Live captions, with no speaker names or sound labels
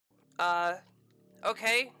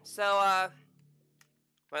Okay, so,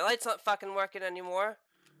 my light's not fucking working anymore.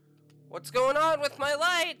 What's going on with my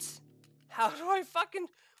light? How do I fucking...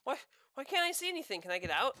 Why can't I see anything? Can I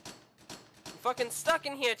get out? I'm fucking stuck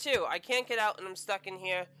in here, too. I can't get out, and I'm stuck in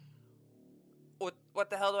here. What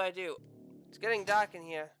the hell do I do? It's getting dark in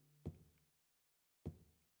here.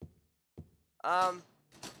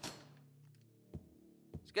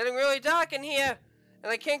 It's getting really dark in here,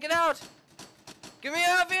 and I can't get out. Get me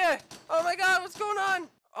out of here! Oh my god, what's going on?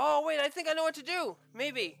 Oh, wait, I think I know what to do.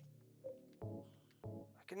 Maybe.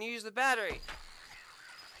 I can use the battery.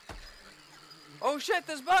 Oh shit,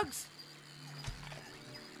 there's bugs!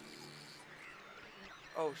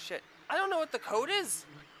 Oh shit. I don't know what the code is.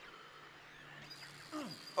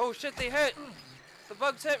 Oh shit, they hurt. The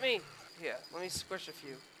bugs hurt me. Here, let me squish a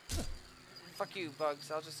few. Fuck you,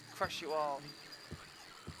 bugs. I'll just crush you all.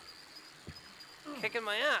 Kicking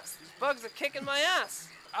my ass. These bugs are kicking my ass.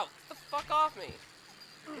 Ow, get the fuck off me.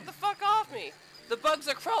 Get the fuck off me. The bugs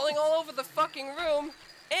are crawling all over the fucking room,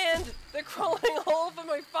 and they're crawling all over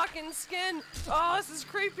my fucking skin. Oh, this is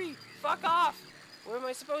creepy. Fuck off. What am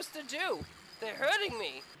I supposed to do? They're hurting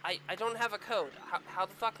me. I don't have a code. How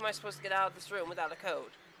the fuck am I supposed to get out of this room without a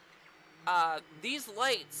code? These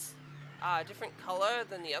lights, different color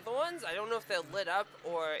than the other ones. I don't know if they're lit up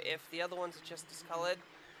or if the other ones are just discolored.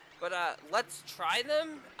 But, let's try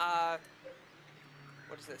them.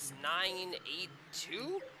 What is this?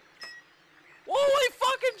 982? Holy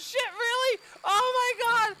fucking shit, really? Oh my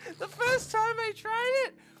god! The first time I tried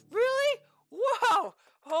it? Really? Wow!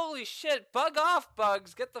 Holy shit, bug off,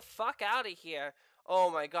 bugs. Get the fuck out of here.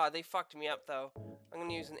 Oh my god, they fucked me up, though. I'm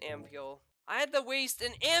gonna use an ampule. I had to waste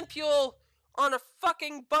an ampule on a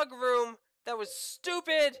fucking bug room. That was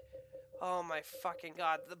stupid. Oh my fucking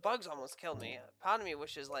god, the bugs almost killed me. Part of me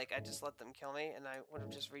wishes, like, I just let them kill me and I would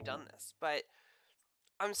have just redone this. But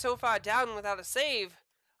I'm so far down without a save,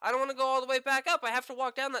 I don't want to go all the way back up. I have to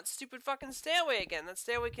walk down that stupid fucking stairway again. That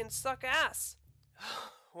stairway can suck ass.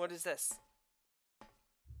 What is this?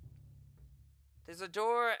 There's a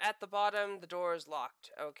door at the bottom. The door is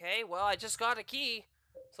locked. Okay, well, I just got a key.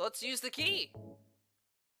 So let's use the key.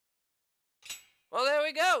 Well, there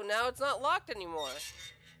we go. Now it's not locked anymore.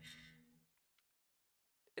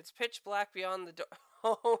 It's pitch black beyond the door.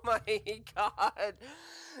 Oh my god.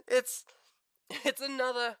 It's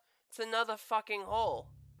another fucking hole.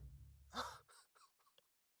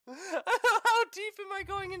 How deep am I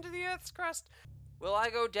going into the Earth's crust? Will I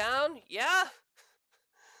go down? Yeah.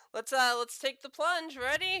 Let's take the plunge.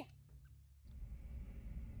 Ready?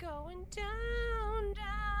 Going down,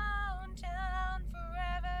 down, down,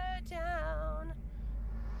 forever down.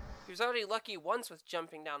 He was already lucky once with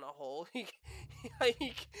jumping down a hole.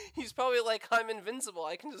 He's probably like, I'm invincible.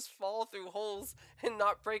 I can just fall through holes and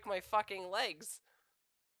not break my fucking legs.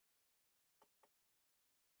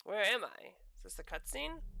 Where am I? Is this a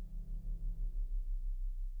cutscene?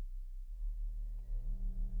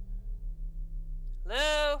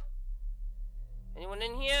 Hello? Anyone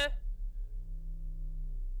in here?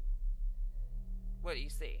 What do you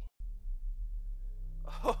see?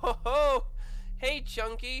 Oh, ho, ho. Hey,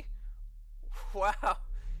 Chunky. Wow,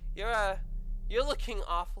 you're looking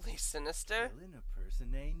awfully sinister. Killing a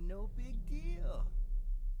person ain't no big deal.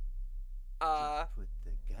 Just put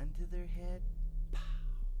the gun to their head. Pow.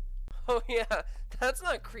 Oh yeah, that's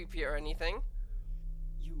not creepy or anything.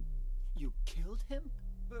 You killed him?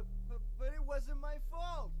 But it wasn't my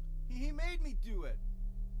fault. He made me do it.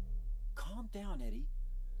 Calm down, Eddie.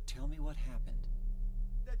 Tell me what happened.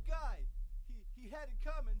 That guy, he had it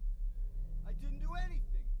coming. I didn't do anything.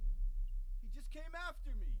 He just came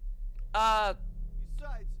after me.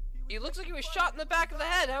 Besides, he looks like he was shot in the back of the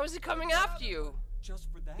head. How is he coming after you?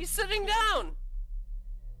 Just for that? He's sitting down.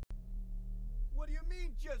 What do you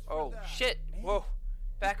mean, just for that? Oh shit! Hey, whoa!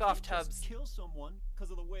 Back off, Just Tubbs. kill someone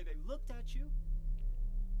because of the way they looked at you?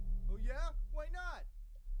 Oh yeah? Why not?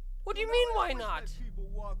 What do you mean, why always not? let people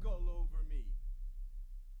walk all over me.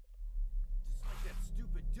 Just like that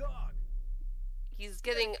stupid dog. He's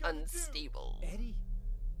getting unstable. Eddie?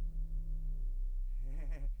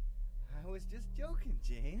 I was just joking,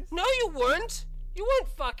 James. No, you weren't. You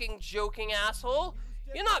weren't fucking joking, asshole.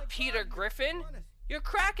 You're not Peter Griffin. You're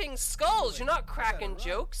cracking skulls. You're not cracking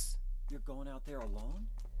jokes. You're going out there alone?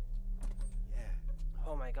 Yeah.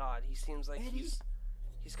 Oh my god, he seems like Eddie?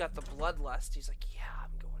 he's got the bloodlust. He's like, yeah,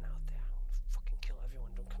 I'm going out there. I'm gonna fucking kill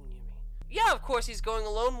everyone. Don't come near me. Yeah, of course he's going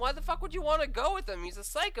alone. Why the fuck would you want to go with him? He's a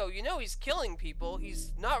psycho. You know he's killing people.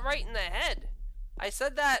 He's not right in the head. I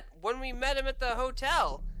said that when we met him at the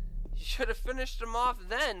hotel. You should have finished him off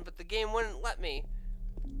then, but the game wouldn't let me.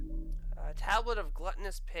 A tablet of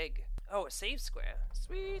gluttonous pig. Oh, a save square.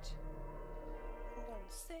 Sweet. I'm gonna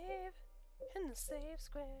save in the save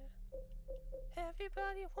square.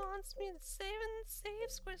 Everybody wants me to save in the save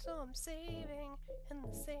square, so I'm saving in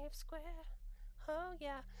the save square. Oh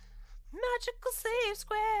yeah. Magical save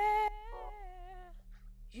square.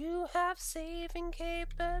 You have saving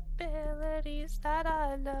capabilities that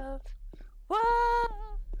I love.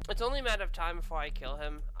 Whoa! It's only a matter of time before I kill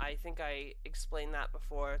him. I think I explained that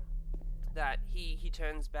before. That he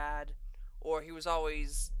turns bad. Or he was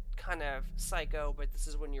always kind of psycho, but this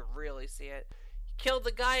is when you really see it. He killed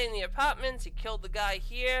the guy in the apartments. He killed the guy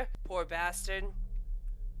here. Poor bastard.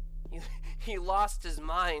 He lost his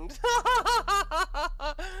mind.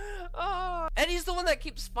 Oh. Eddie's the one that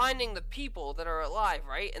keeps finding the people that are alive,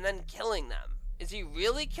 right? And then killing them. Is he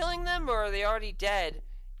really killing them, or are they already dead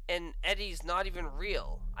and Eddie's not even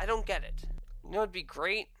real? I don't get it. You know what'd be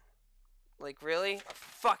great? Like, really? A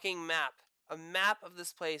fucking map. A map of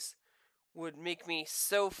this place would make me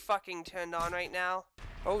so fucking turned on right now.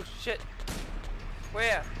 Oh, shit.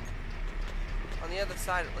 Where? On the other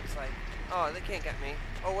side, it looks like. Oh, they can't get me.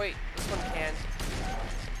 Oh, wait. This one can.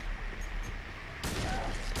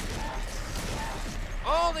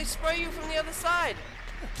 Oh, they spray you from the other side.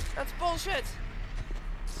 That's bullshit.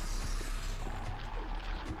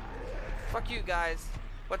 Fuck you guys.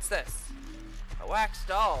 What's this? A wax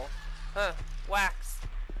doll. Huh. Wax.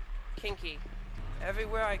 Kinky.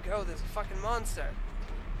 Everywhere I go, there's a fucking monster.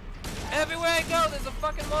 Everywhere I go, there's a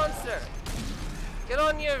fucking monster. Get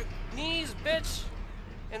on your knees, bitch,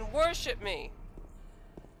 and worship me.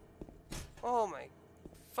 Oh my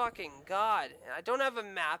fucking god. I don't have a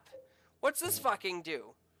map. What's this fucking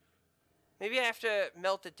do? Maybe I have to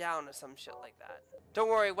melt it down or some shit like that. Don't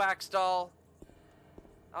worry, wax doll.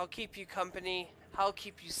 I'll keep you company. I'll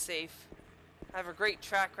keep you safe. I have a great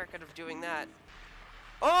track record of doing that.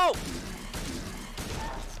 Oh!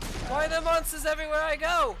 Why are there monsters everywhere I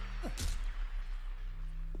go?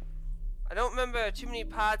 I don't remember too many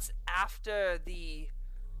parts after the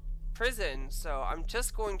prison, so I'm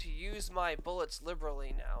just going to use my bullets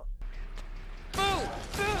liberally now. Boom!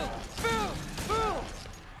 Boom! Boom! Boom!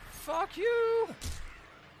 Fuck you!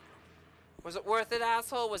 Was it worth it,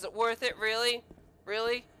 asshole? Was it worth it, really?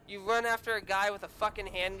 Really? You run after a guy with a fucking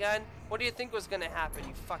handgun? What do you think was gonna happen,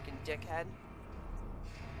 you fucking dickhead?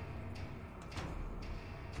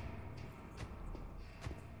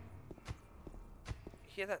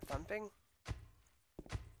 Hear that thumping?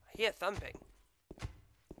 I hear thumping.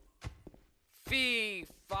 Fee,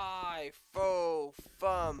 fi, fo,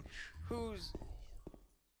 fum. Who's...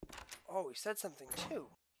 Oh, he said something too.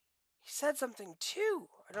 He said something too.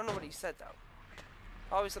 I don't know what he said though.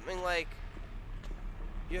 Probably something like,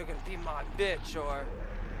 "You're gonna be my bitch," or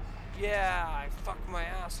 "Yeah, I fuck my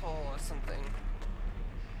asshole," or something.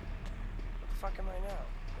 What the fuck am I now?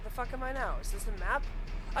 What the fuck am I now? Is this a map?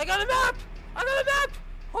 I got a map! I got a map!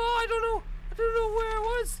 Oh, I don't know where I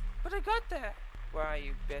was, but I got there. Where are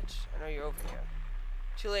you, bitch? I know you're over here.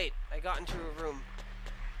 Too late. I got into a room.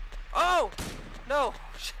 Oh! No!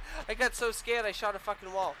 I got so scared I shot a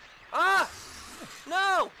fucking wall. Ah!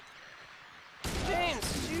 No!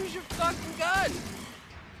 James, use your fucking gun!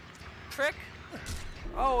 Prick.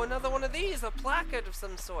 Oh, another one of these. A placard of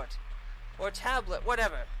some sort. Or a tablet.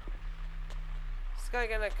 Whatever. Is this guy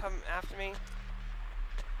gonna come after me?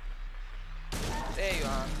 There you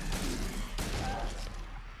are.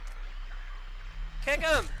 Kick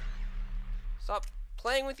him! Stop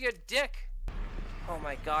playing with your dick. Oh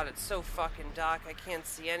my god, it's so fucking dark. I can't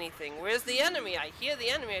see anything. Where's the enemy? I hear the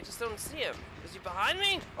enemy. I just don't see him. Is he behind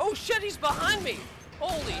me? Oh shit, he's behind me!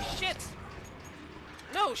 Holy shit!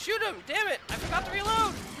 No, shoot him! Damn it! I forgot to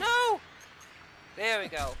reload! No! There we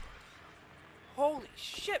go. Holy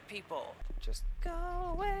shit, people. Just go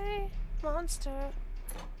away, monster.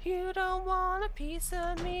 You don't want a piece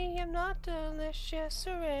of me. I'm not delicious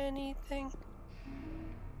or anything.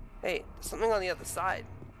 Hey, there's something on the other side.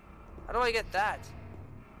 How do I get that?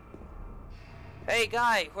 Hey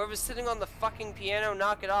guy, whoever's sitting on the fucking piano,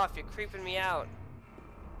 knock it off. You're creeping me out.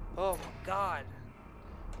 Oh my god.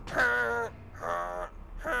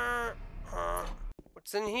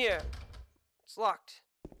 What's in here? It's locked.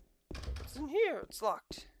 What's in here? It's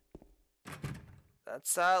locked.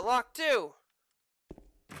 That's locked too.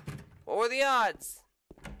 What were the odds?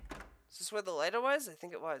 Is this where the lighter was? I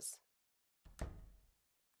think it was.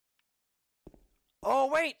 Oh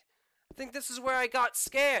wait! I think this is where I got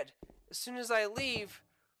scared. As soon as I leave,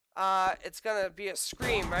 it's gonna be a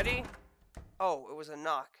scream. Ready? Oh, it was a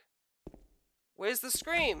knock. Where's the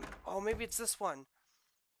scream? Oh, maybe it's this one.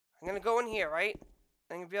 I'm gonna go in here, right?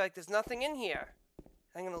 I'm gonna be like, there's nothing in here.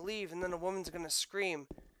 I'm gonna leave, and then a woman's gonna scream.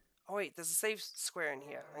 Oh wait, there's a save square in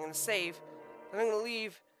here. I'm gonna save, then I'm gonna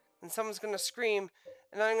leave, and someone's gonna scream,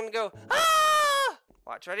 and then I'm gonna go, ah!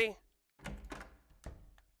 Watch, ready?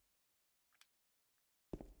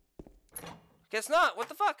 Guess not. What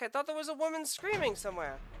the fuck? I thought there was a woman screaming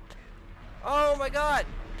somewhere. Oh my god.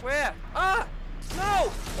 Where? Ah! No!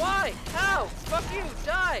 Why? How? Fuck you!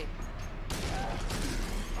 Die!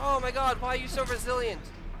 Oh my god, why are you so resilient?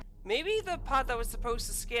 Maybe the part that was supposed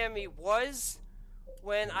to scare me was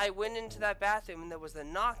when I went into that bathroom and there was the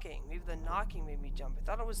knocking. Maybe the knocking made me jump. I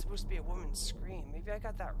thought it was supposed to be a woman's scream. Maybe I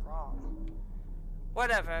got that wrong.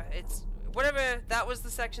 Whatever. Whatever. That was the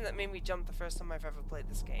section that made me jump the first time I've ever played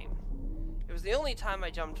this game. It was the only time I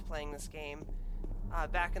jumped playing this game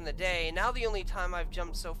back in the day. Now the only time I've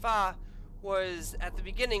jumped so far was at the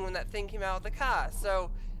beginning when that thing came out of the car. So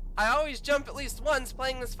I always jump at least once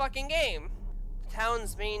playing this fucking game. The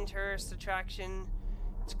town's main tourist attraction.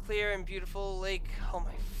 It's clear and beautiful lake. Oh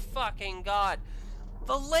my fucking god.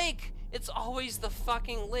 The lake! It's always the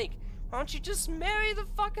fucking lake. Why don't you just marry the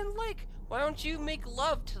fucking lake? Why don't you make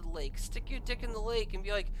love to the lake? Stick your dick in the lake and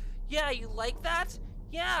be like, yeah, you like that?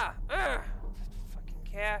 Yeah! Ugh! Fucking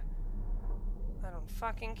care. I don't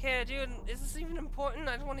fucking care, dude. Is this even important?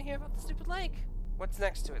 I don't want to hear about the stupid lake. What's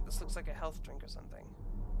next to it? This looks like a health drink or something.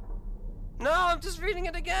 No, I'm just reading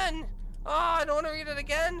it again! Oh, I don't want to read it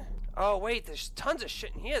again! Oh, wait, there's tons of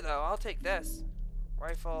shit in here, though. I'll take this.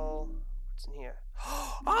 Rifle. What's in here?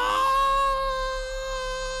 Oh!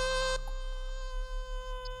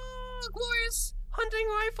 Glorious hunting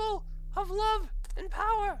rifle of love and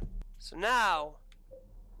power! So now,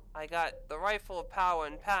 I got the rifle of power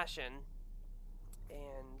and passion,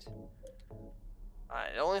 and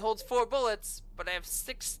it only holds 4 bullets, but I have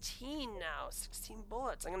 16 now. 16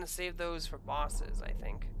 bullets. I'm gonna save those for bosses, I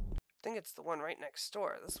think. I think it's the one right next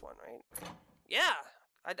door. This one, right? Yeah!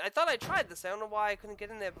 I thought I tried this. I don't know why I couldn't get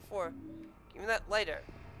in there before. Give me that lighter.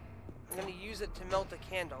 I'm gonna use it to melt a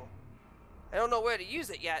candle. I don't know where to use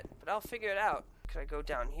it yet, but I'll figure it out. Could I go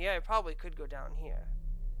down here? I probably could go down here.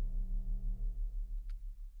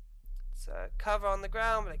 It's a cover on the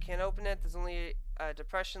ground, but I can't open it. There's only a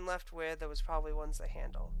depression left where there was probably one's a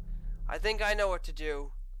handle. I think I know what to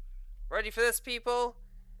do. Ready for this, people?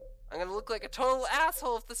 I'm gonna look like a total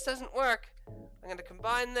asshole if this doesn't work. I'm gonna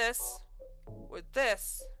combine this with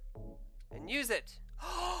this and use it.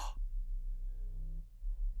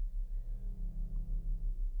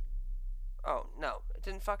 Oh, no. It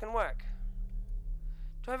didn't fucking work.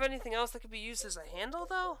 Do I have anything else that could be used as a handle,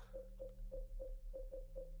 though?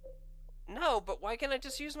 No, but why can't I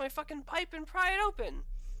just use my fucking pipe and pry it open?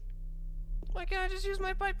 Why can't I just use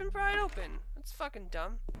my pipe and pry it open? That's fucking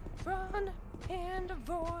dumb. Run and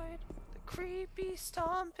avoid the creepy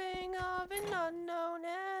stomping of an unknown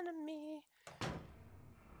enemy.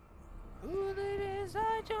 Who it is,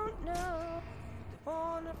 I don't know. They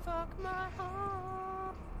wanna fuck my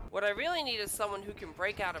heart. What I really need is someone who can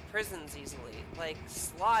break out of prisons easily, like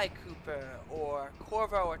Sly Cooper, or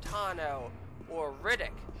Corvo Ortano, or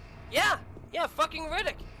Riddick. Yeah, fucking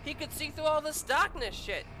Riddick. He could see through all this darkness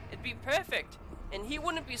shit. It'd be perfect. And he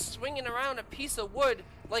wouldn't be swinging around a piece of wood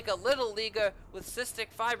like a little leaguer with cystic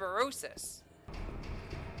fibrosis.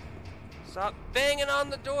 Stop banging on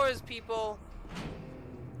the doors, people.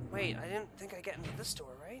 Wait, I didn't think I'd get into this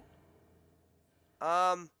door, right?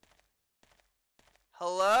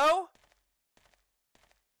 Hello?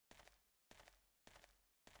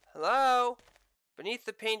 Hello? Beneath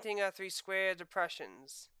the painting are 3 square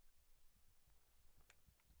depressions.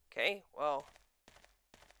 Okay, well,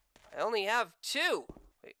 I only have 2.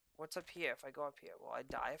 Wait, what's up here if I go up here? Will I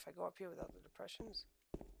die if I go up here without the depressions?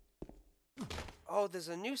 Oh, there's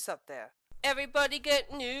a noose up there. Everybody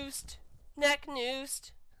get noosed. Neck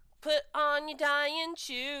noosed. Put on your dying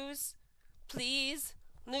shoes. Please,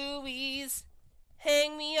 Louise.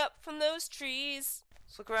 Hang me up from those trees.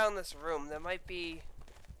 Let's look around this room. There might be...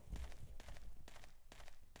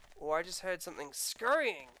 Oh, I just heard something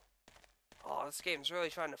scurrying. Oh, this game's really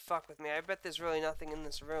trying to fuck with me. I bet there's really nothing in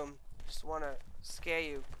this room. Just want to scare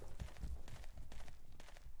you.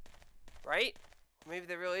 Right? Maybe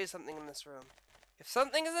there really is something in this room. If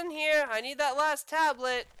something is in here, I need that last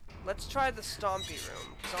tablet. Let's try the stompy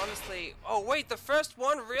room. Because honestly... Oh, wait, the first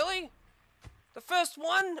one? Really? The first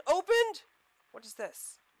one opened? What is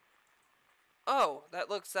this? Oh, that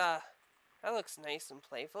looks nice and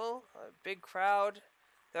playful. A big crowd.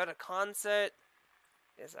 They're at a concert.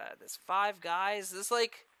 There's 5 guys. Is this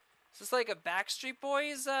like a Backstreet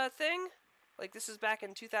Boys thing? Like this is back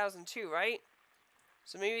in 2002, right?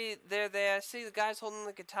 So maybe they're there. See the guys holding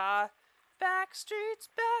the guitar. Backstreet's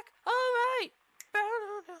back. All right.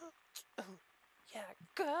 Yeah,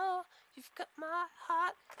 girl, you've got my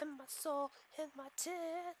heart and my soul and my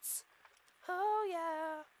tits. Oh,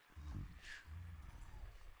 yeah.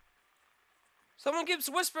 Someone keeps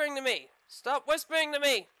whispering to me. Stop whispering to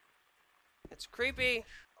me. It's creepy.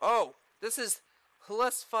 Oh, this is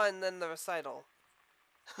less fun than the recital.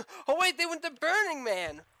 Oh, wait, they went to Burning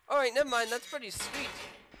Man. Alright, never mind. That's pretty sweet.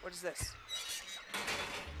 What is this?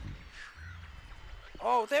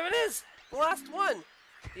 Oh, there it is. The last one.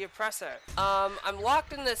 The oppressor. I'm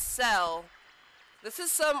locked in this cell. This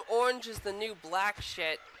is some orange is the new black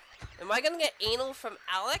shit. Am I gonna get anal from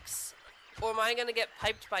Alex? Or am I gonna get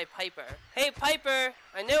piped by Piper? Hey Piper,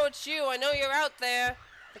 I know it's you, I know you're out there.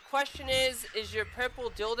 The question is your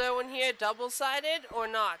purple dildo in here double-sided or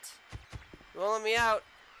not? You won't let me out.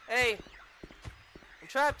 Hey, I'm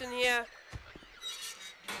trapped in here.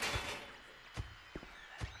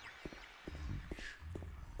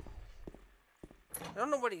 I don't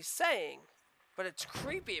know what he's saying, but it's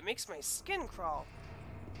creepy. It makes my skin crawl.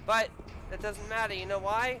 But that doesn't matter. You know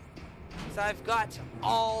why? Because I've got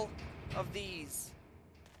all of these.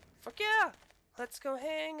 Fuck yeah. Let's go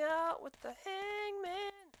hang out with the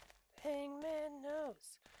hangman. The hangman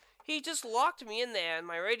knows. He just locked me in there and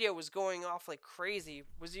my radio was going off like crazy.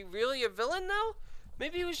 Was he really a villain though?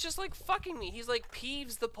 Maybe he was just like fucking me. He's like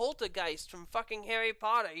Peeves the Poltergeist from fucking Harry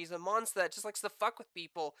Potter. He's a monster that just likes to fuck with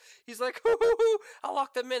people. He's like, hoo hoo hoo, I'll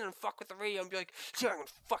lock them in and fuck with the radio and be like, yeah, I'm gonna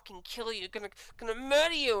fucking kill you, gonna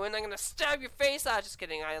murder you, and I'm gonna stab your face out. Just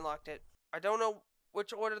kidding, I unlocked it. I don't know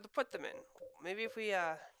which order to put them in. Maybe if we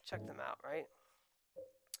check them out, right?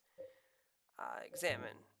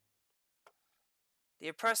 Examine. The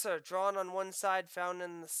oppressor drawn on one side found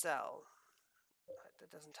in the cell. That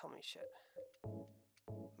doesn't tell me shit.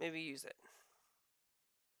 Maybe use it.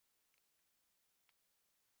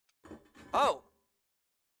 Oh!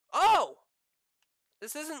 Oh!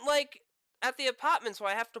 This isn't like at the apartments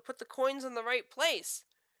where I have to put the coins in the right place.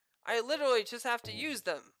 I literally just have to use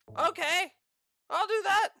them. Okay! I'll do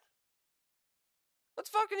that! That's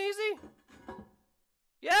fucking easy.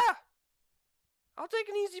 Yeah! I'll take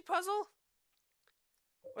an easy puzzle.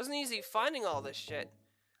 Wasn't easy finding all this shit.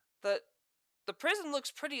 The prison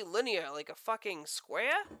looks pretty linear, like a fucking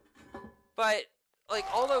square. But, like,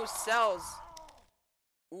 all those cells...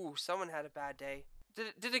 Ooh, someone had a bad day. Did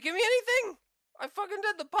it give me anything? I fucking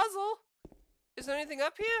did the puzzle. Is there anything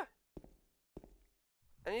up here?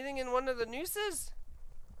 Anything in one of the nooses?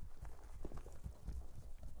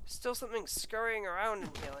 Still something scurrying around in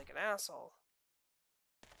here like an asshole.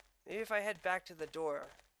 Maybe if I head back to the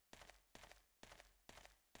door.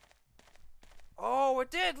 Oh,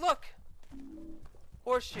 it did! Look!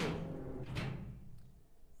 Horseshoe.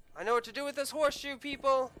 I know what to do with this horseshoe,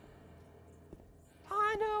 people!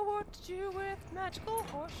 I know what to do with magical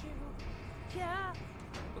horseshoe. Yeah,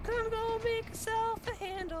 we're gonna go make ourselves a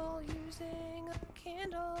handle using a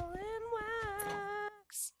candle and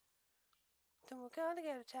wax. Then we're gonna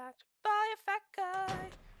get attacked by a fat guy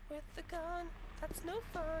with a gun. That's no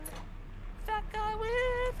fun. Fat guy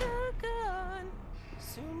with a gun.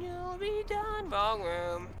 Soon you'll be done. Wrong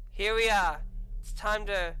room. Here we are. It's time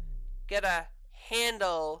to get a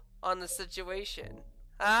handle on the situation.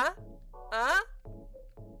 Huh? Huh?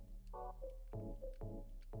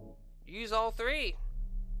 Use all three.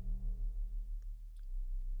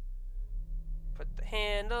 Put the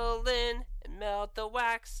handle in and melt the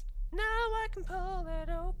wax. Now I can pull it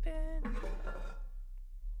open.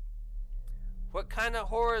 What kind of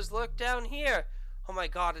horrors lurk down here? Oh my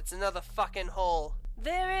god, it's another fucking hole.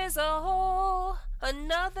 There is a hole,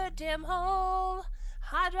 another damn hole.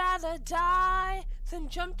 I'd rather die than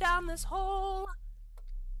jump down this hole.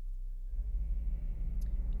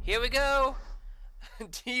 Here we go.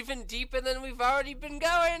 Even deeper than we've already been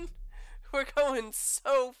going. We're going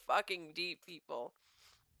so fucking deep, people.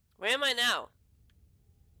 Where am I now?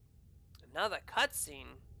 Another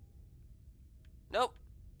cutscene. Nope.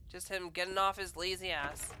 Just him getting off his lazy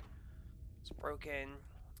ass. It's broken.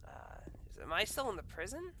 Am I still in the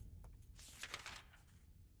prison?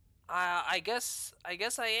 I guess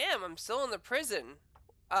I am. I'm still in the prison.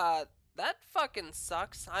 That fucking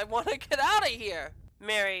sucks. I want to get out of here.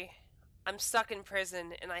 Mary, I'm stuck in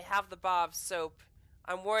prison and I have the bar of soap.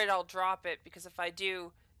 I'm worried I'll drop it because if I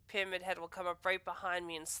do, Pyramid Head will come up right behind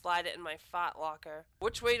me and slide it in my fat locker.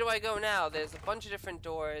 Which way do I go now? There's a bunch of different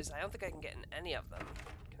doors. I don't think I can get in any of them.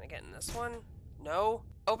 Can I get in this one? No.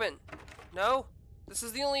 Open. No. This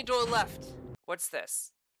is the only door left. What's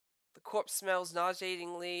this? The corpse smells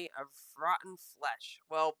nauseatingly of rotten flesh.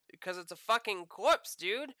 Well, because it's a fucking corpse,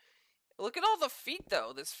 dude. Look at all the feet,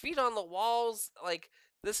 though. There's feet on the walls. Like,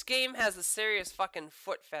 This game has a serious fucking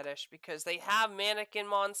foot fetish because they have mannequin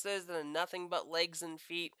monsters that are nothing but legs and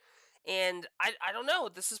feet. And I don't know,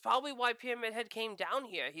 this is probably why Pyramid Head came down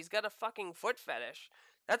here. He's got a fucking foot fetish.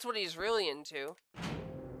 That's what he's really into.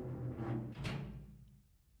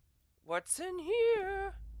 What's in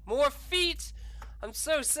here? More feet! I'm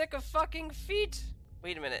so sick of fucking feet!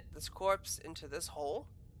 Wait a minute, this corpse into this hole?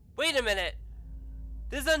 Wait a minute!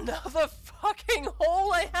 There's another fucking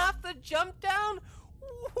hole I have to jump down?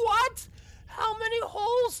 What? How many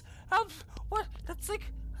holes? What? That's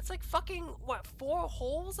like fucking, what, 4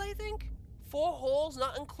 holes, I think? 4 holes,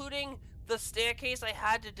 not including the staircase I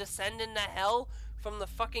had to descend into hell from the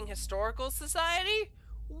fucking Historical Society?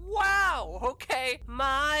 Wow, okay.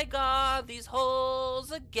 My God, these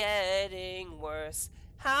holes are getting worse.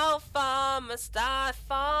 How far must I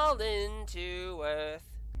fall into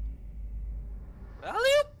earth?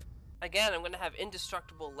 Alley-oop! Again, I'm gonna have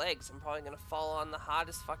indestructible legs. I'm probably gonna fall on the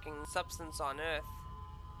hottest fucking substance on earth.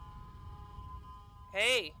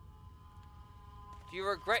 Hey! Do you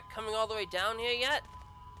regret coming all the way down here yet?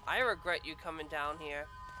 I regret you coming down here.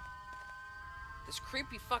 There's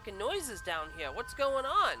creepy fucking noises down here. What's going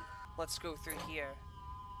on? Let's go through here.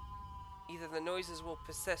 Either the noises will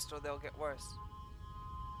persist or they'll get worse.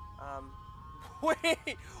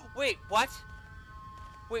 Wait, what?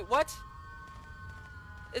 Wait, what?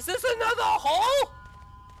 Is this another hole?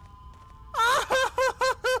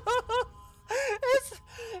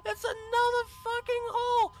 It's another fucking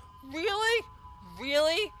hole. Really?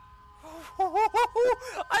 Really?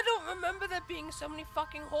 I don't remember there being so many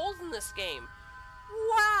fucking holes in this game.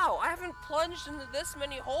 Wow, I haven't plunged into this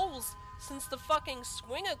many holes since the fucking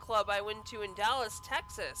swinger club I went to in Dallas,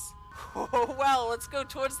 Texas. Oh, well, let's go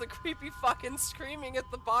towards the creepy fucking screaming at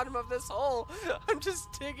the bottom of this hole. I'm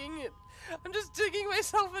just digging it. I'm just digging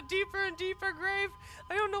myself a deeper and deeper grave.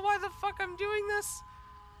 I don't know why the fuck I'm doing this.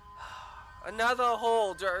 Another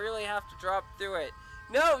hole. Do I really have to drop through it?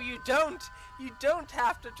 No, you don't. You don't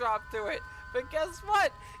have to drop through it. But guess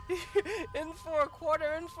what? In for a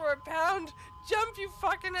quarter, in for a pound. Jump, you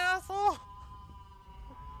fucking asshole.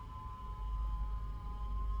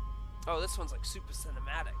 Oh, this one's like super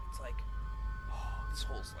cinematic. It's like, oh, this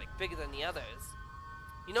hole's like bigger than the others.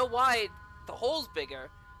 You know why the hole's bigger?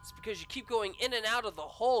 It's because you keep going in and out of the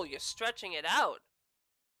hole. You're stretching it out.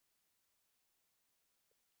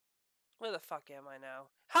 Where the fuck am I now?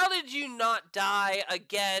 How did you not die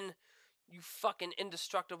again, you fucking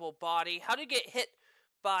indestructible body? How did you get hit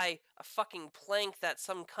by a fucking plank that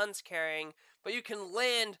some cunt's carrying, but you can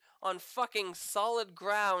land on fucking solid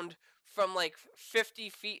ground from like 50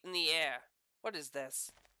 feet in the air? What is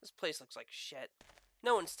this? This place looks like shit.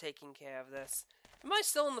 No one's taking care of this. Am I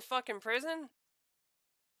still in the fucking prison?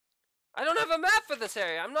 I don't have a map for this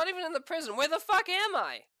area. I'm not even in the prison. Where the fuck am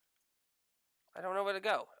I? I don't know where to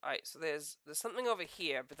go. Alright, so there's something over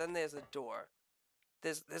here, but then there's a door.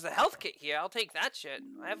 There's a health kit here. I'll take that shit.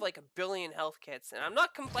 I have like 1 billion health kits, and I'm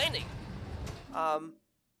not complaining.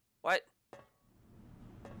 What?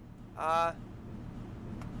 I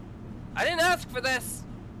didn't ask for this.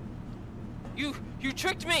 You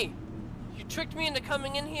tricked me. You tricked me into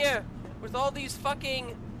coming in here with all these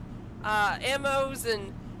fucking ammos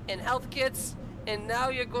and health kits, and now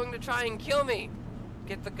you're going to try and kill me.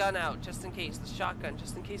 Get the gun out, just in case. The shotgun,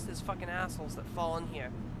 just in case there's fucking assholes that fall in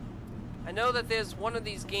here. I know that there's one of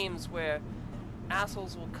these games where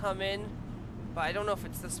assholes will come in, but I don't know if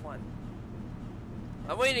it's this one.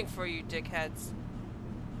 I'm waiting for you, dickheads.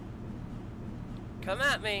 Come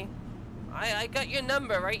at me. I got your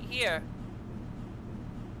number right here.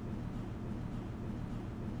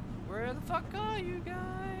 Where the fuck are you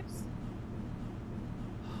guys?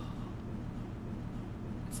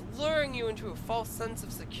 It's luring you into a false sense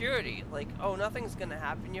of security. Like, oh, nothing's gonna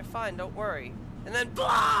happen. You're fine. Don't worry. And then,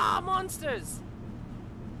 blah! Monsters!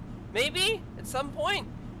 Maybe, at some point,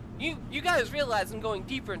 you guys realize I'm going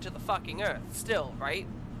deeper into the fucking earth still, right?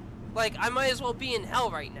 Like, I might as well be in hell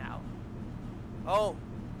right now. Oh,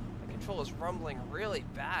 my controller's rumbling really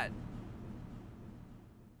bad.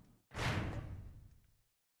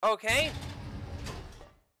 Okay.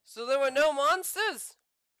 So there were no monsters?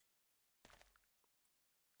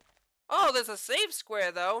 Oh, there's a save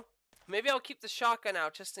square, though. Maybe I'll keep the shotgun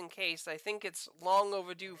out just in case. I think it's long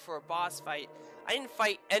overdue for a boss fight. I didn't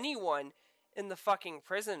fight anyone in the fucking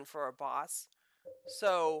prison for a boss.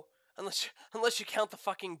 So, unless you count the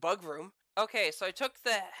fucking bug room. Okay, so I took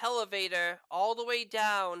the elevator all the way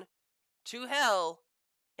down to hell,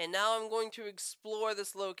 and now I'm going to explore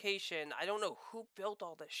this location. I don't know who built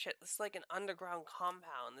all this shit. This is like an underground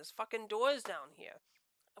compound. There's fucking doors down here.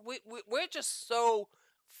 We're just so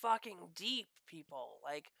fucking deep, people.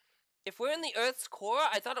 Like, If we're in the Earth's core,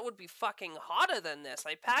 I thought it would be fucking hotter than this.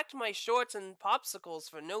 I packed my shorts and popsicles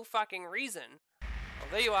for no fucking reason. Oh,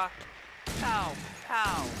 there you are. Pow,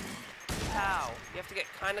 pow, pow. You have to get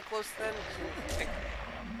kind of close then.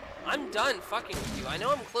 I'm done fucking with you. I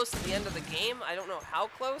know I'm close to the end of the game. I don't know how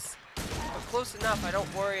close, but close enough I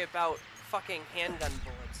don't worry about fucking handgun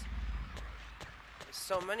bullets. There's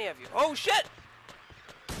so many of you. Oh shit!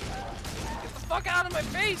 Get the fuck out of my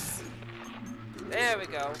face! There we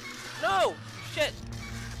go. No! Shit!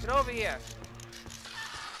 Get over here.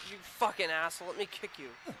 You fucking asshole. Let me kick you.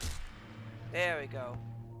 There we go.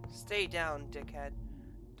 Stay down, dickhead.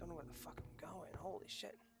 Don't know where the fuck I'm going. Holy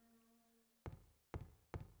shit.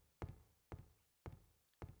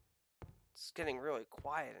 It's getting really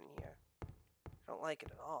quiet in here. I don't like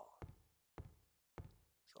it at all.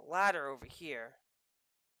 There's a ladder over here.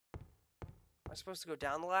 Am I supposed to go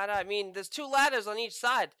down the ladder? I mean, there's 2 ladders on each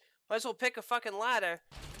side. Might as well pick a fucking ladder.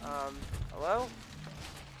 Hello?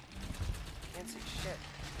 Can't see shit.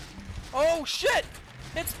 Oh shit!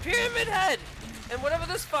 It's Pyramid Head! And whatever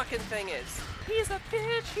this fucking thing is. He's a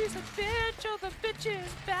bitch, oh the bitch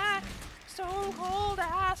is back. Stone cold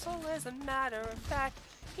asshole as a matter of fact.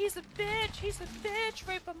 He's a bitch,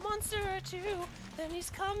 rape a monster or 2. Then he's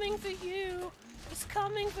coming for you. He's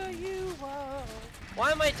coming for you, whoa.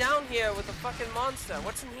 Why am I down here with a fucking monster?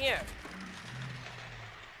 What's in here?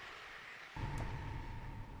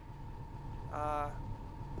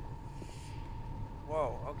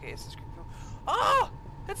 Whoa, okay, this is creepy. Oh!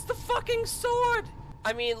 It's the fucking sword!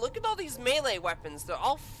 I mean, look at all these melee weapons. They're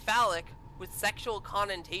all phallic with sexual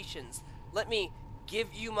connotations. Let me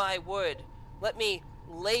give you my wood. Let me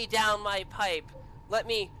lay down my pipe. Let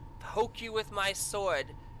me poke you with my sword.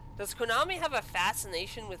 Does Konami have a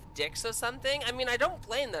fascination with dicks or something? I mean, I don't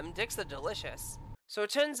blame them. Dicks are delicious. So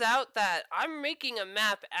it turns out that I'm making a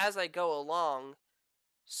map as I go along.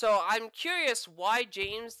 So I'm curious why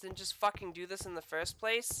James didn't just fucking do this in the first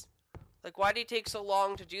place. Like, why did he take so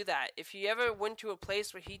long to do that? If he ever went to a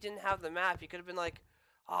place where he didn't have the map, he could have been like,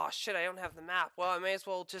 oh shit, I don't have the map. Well, I may as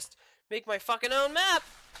well just make my fucking own map.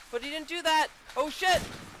 But he didn't do that. Oh shit.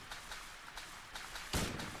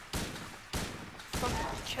 Fucking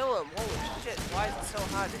kill him. Holy shit. Why is it so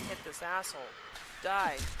hard to hit this asshole?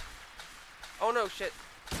 Die. Oh no, shit.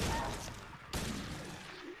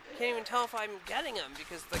 Can't even tell if I'm getting him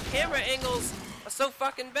because the camera angles are so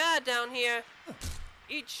fucking bad down here.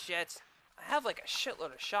 Eat shit. I have like a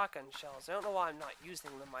shitload of shotgun shells. I don't know why I'm not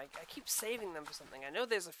using them. I keep saving them for something. I know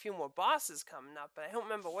there's a few more bosses coming up, but I don't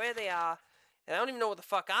remember where they are. And I don't even know where the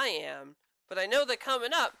fuck I am. But I know they're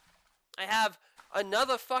coming up. I have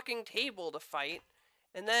another fucking table to fight.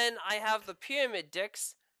 And then I have the pyramid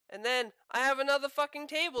dicks. And then I have another fucking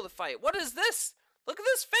table to fight. What is this? Look at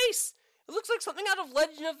this face! It looks like something out of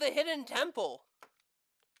Legend of the Hidden Temple.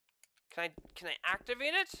 Can I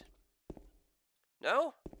activate it?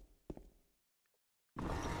 No?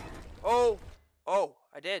 Oh,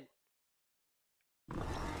 I did.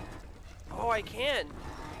 Oh, I can.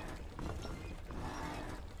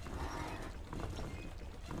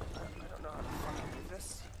 I don't know how to fucking do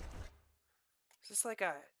this. Is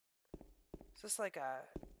this like a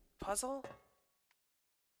puzzle?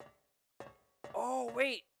 Oh,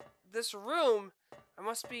 wait. This room, I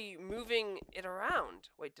must be moving it around.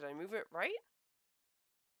 Wait, did I move it right?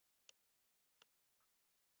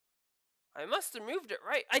 I must have moved it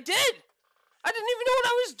right. I did! I didn't even know what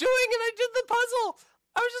I was doing and I did the puzzle!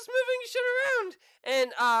 I was just moving shit around!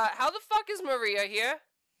 And, how the fuck is Maria here?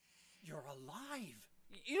 You're alive!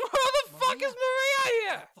 You know how the fuck is Maria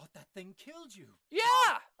here? I thought that thing killed you.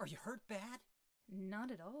 Yeah! Are you hurt bad?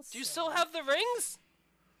 Not at all, Do you still have the rings?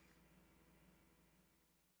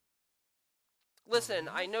 Listen,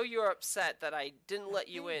 I know you're upset that I didn't let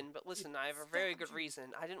you in, but listen, I have a very good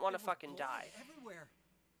reason. I didn't want to fucking die. Everywhere.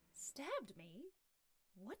 Stabbed me?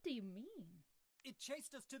 What do you mean? It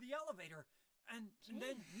chased us to the elevator, and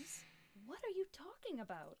then... James, what are you talking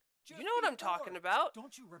about? You know what I'm talking about.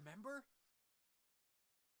 Don't you remember?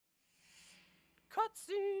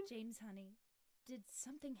 Cutscene. James, honey, did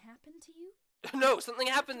something happen to you? No, something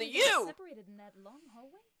happened to Did we get you! separated in that long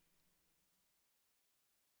hallway?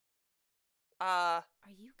 Are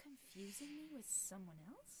you confusing me with someone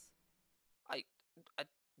else?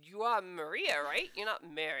 You are Maria, right? You're not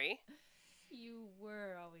Mary. You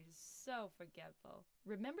were always so forgetful.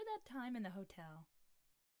 Remember that time in the hotel?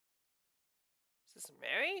 Is this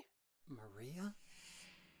Mary? Maria?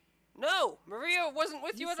 No, Maria wasn't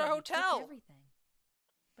with you at said our you took hotel. everything.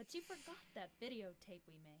 But you forgot that videotape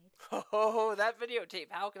we made. Oh, that videotape.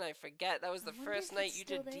 How can I forget? That was the I wonder first if night it's you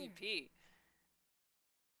still did there. DP.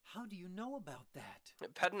 How do you know about that?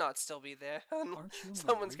 It better not still be there. Aren't you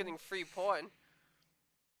Someone's Maria? getting free porn.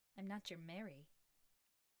 I'm not your Mary.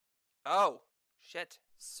 Oh, shit.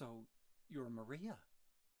 So, you're Maria?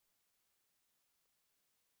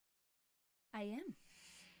 I am.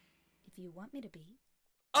 If you want me to be.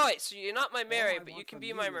 Oh, wait, so you're not my Mary, All I but you want can from be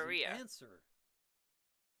you my is an Maria. Answer.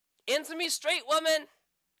 Answer me straight, woman!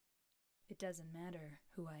 It doesn't matter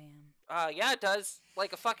who I am. Yeah, it does.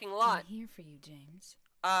 Like a fucking lot. I'm here for you, James.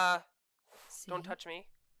 See? Don't touch me.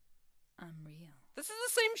 I'm real. This is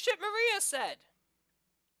the same shit Maria said.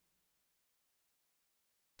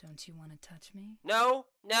 Don't you want to touch me? No,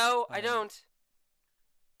 I don't.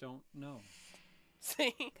 Don't know.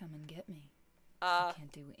 See? Come and get me. I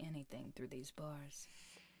can't do anything through these bars.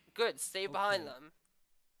 Good, stay behind Okay. them.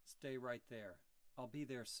 Stay right there. I'll be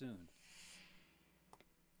there soon.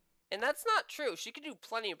 And that's not true. She could do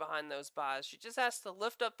plenty behind those bars. She just has to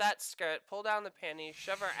lift up that skirt, pull down the panties,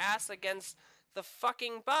 shove her ass against the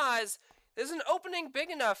fucking bars. There's an opening big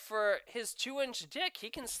enough for his 2-inch dick. He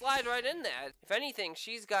can slide right in there. If anything,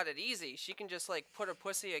 she's got it easy. She can just, like, put her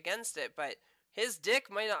pussy against it, but his dick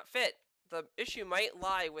might not fit. The issue might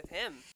lie with him.